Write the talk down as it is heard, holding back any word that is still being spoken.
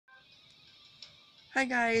Hi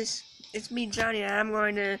guys, it's me Johnny and I'm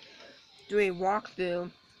going to do a walkthrough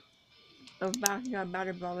of Bakugan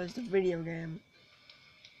Battle Brawlers, the video game.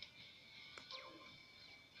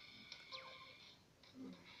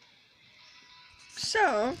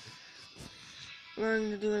 So, we're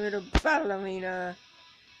going to do a little battle arena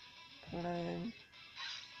playing.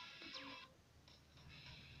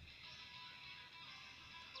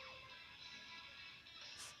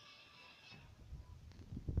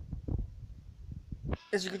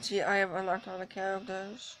 As you can see, I have unlocked all the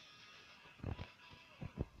characters.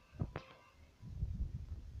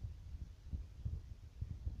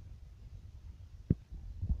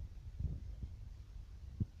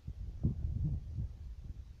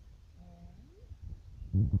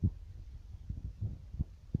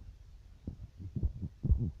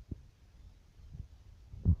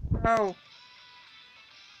 Oh,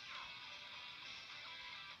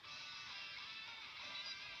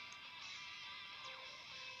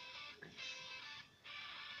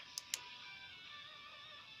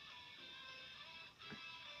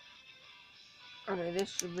 okay, this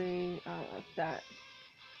should be like that.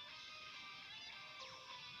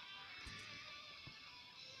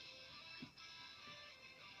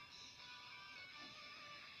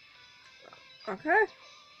 Okay.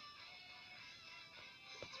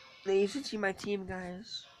 Now you should see my team,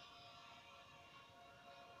 guys.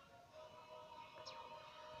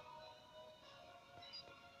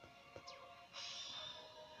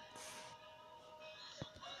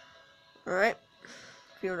 Alright,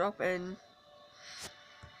 field open.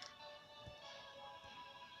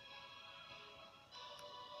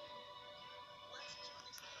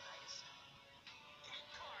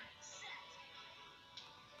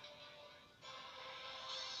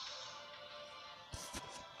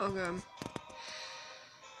 Okay.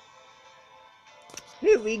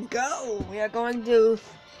 Here we go! We are going to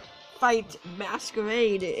fight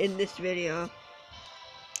Masquerade in this video.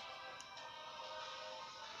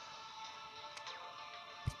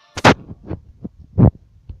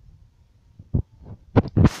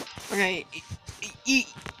 Okay,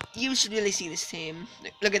 you should really see this team.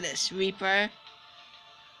 Look at this. Reaper.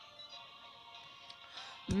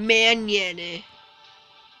 Mannion.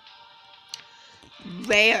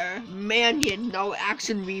 Rare. Mannion. No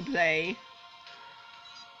action replay.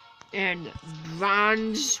 And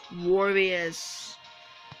Bronze Warriors.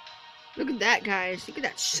 Look at that, guys. Look at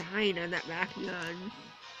that shine on that Bakugan.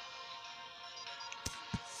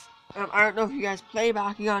 I don't know if you guys play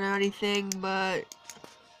Bakugan or anything, but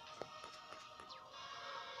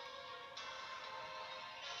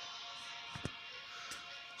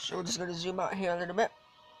so we're just gonna zoom out here a little bit.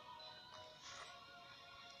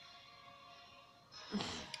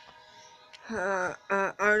 I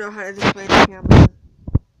don't know how to display the camera.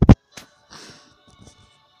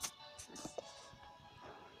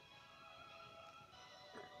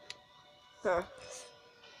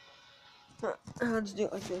 Let's do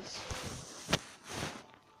it like this.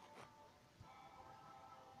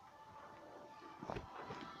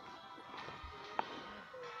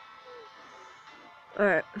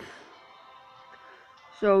 Alright.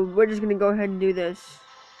 So we're just gonna go ahead and do this.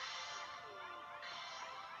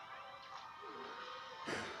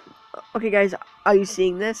 Okay guys, are you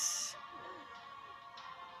seeing this?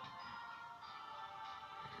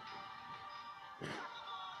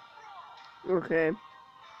 Okay.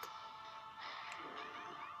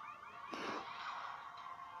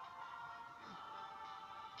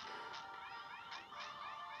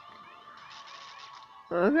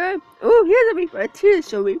 Okay. Oh, here's a Reaper too,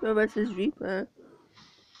 so Reaper versus Reaper.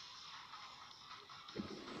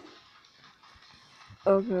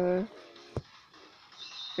 Okay.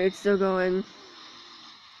 It's still going.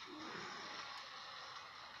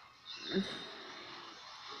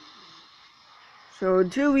 So,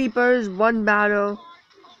 2 Reapers, 1 battle.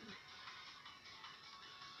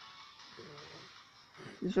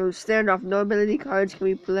 So, standoff, no ability cards can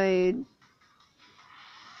be played.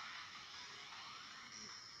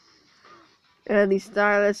 And the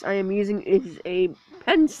stylus I am using is a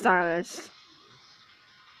pen stylus.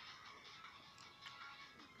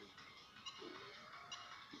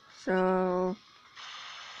 So,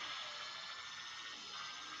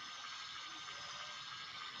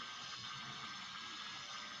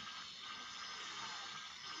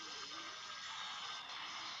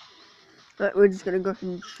 we're just gonna go ahead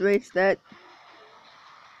and trace that.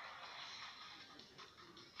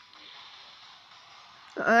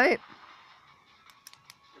 Alright.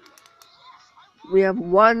 We have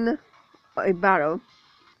won a battle,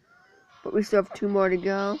 but we still have 2 more to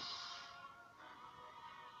go.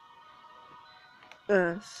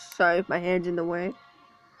 Sorry if my hand's in the way.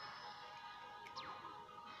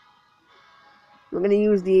 We're gonna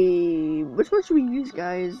use the... Which one should we use,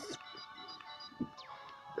 guys?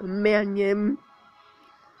 Manium.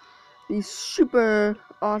 The super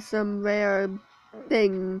awesome rare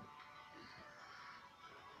thing.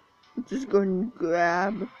 Just go and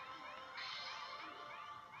grab.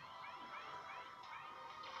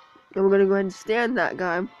 And we're gonna go ahead and stand that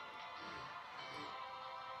guy.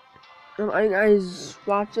 Are you guys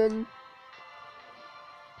watching?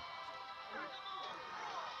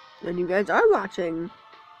 And you guys are watching.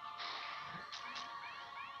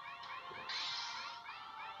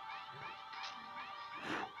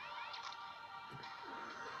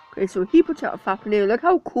 Okay, so he puts out a Fapner. Look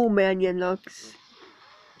how cool Manion looks.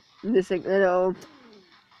 And this like little...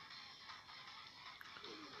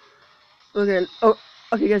 Okay, oh,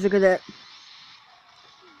 okay guys, look at that.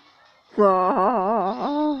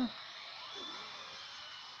 Aww.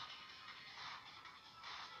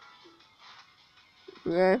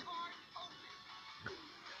 Yeah.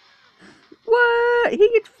 What? He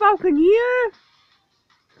gets Falconeer?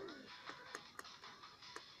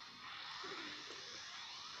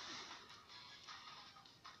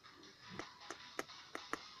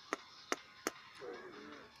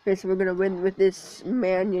 Okay, so we're gonna win with this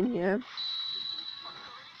Manion here.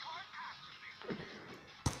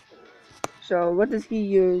 So, what does he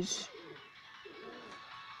use?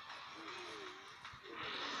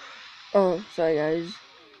 Oh, sorry guys.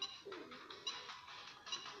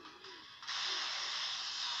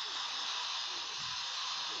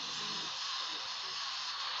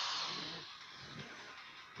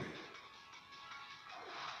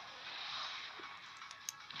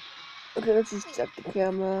 Okay, let's just check the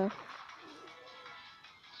camera.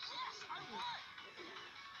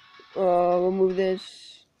 We'll move this.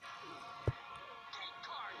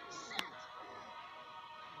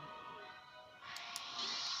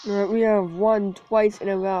 Alright, we have won twice in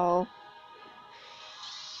a row.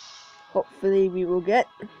 Hopefully we will get...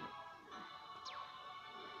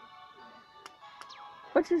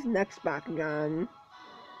 What's his next Bakugan?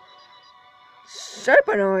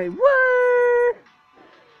 Serpenoid, what?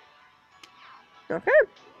 Okay.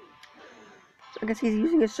 I guess he's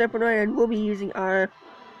using a Serpenoid and we'll be using our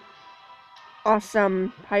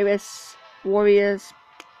awesome Pyrus Warriors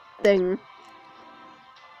thing.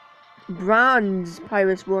 Bronze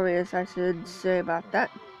Pyrus Warriors, I should say about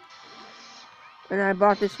that. And I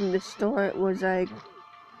bought this from the store. It was like...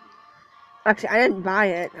 Actually, I didn't buy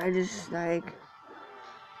it. I just like...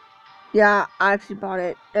 Yeah, I actually bought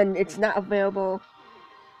it. And it's not available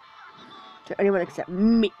to anyone except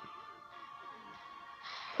me.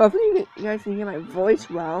 Hopefully you guys can hear my voice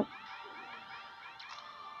well.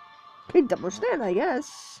 Okay, double stand, I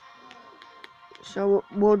guess. So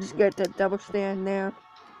we'll just get the double stand there.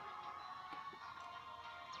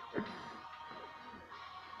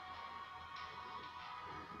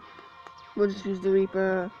 We'll just use the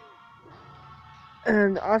Reaper.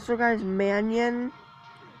 And also, guys, Manion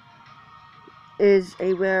is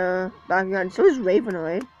a rare Bakugan. So is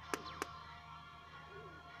Ravenoid.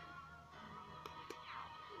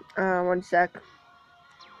 One sec.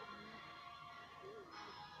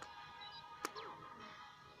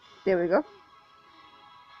 There we go.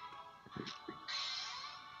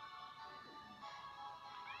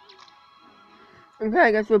 Okay,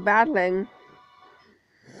 I guess we're battling.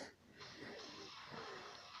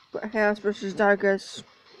 Chaos versus Darkest.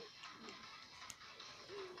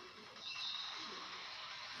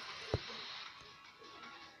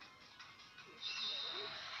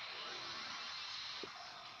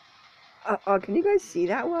 Can you guys see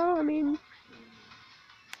that well? I mean...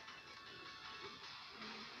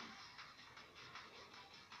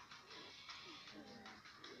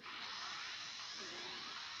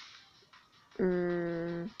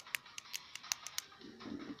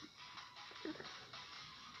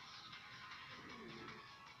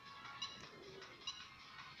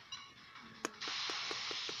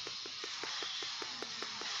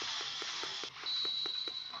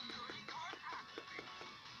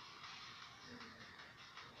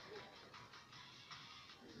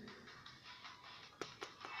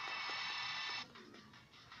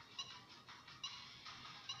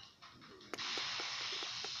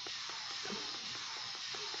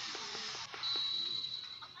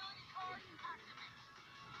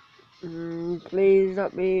 please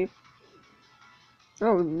not be...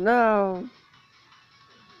 Oh no!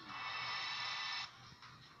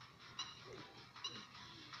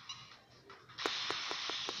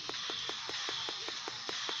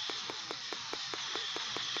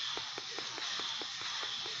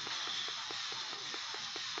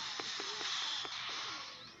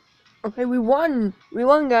 Okay, we won! We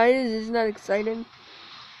won, guys! Isn't that exciting?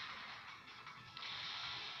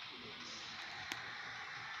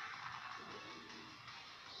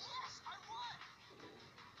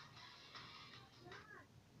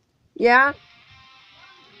 Yeah?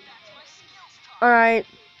 Alright.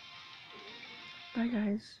 Bye,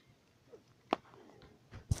 guys.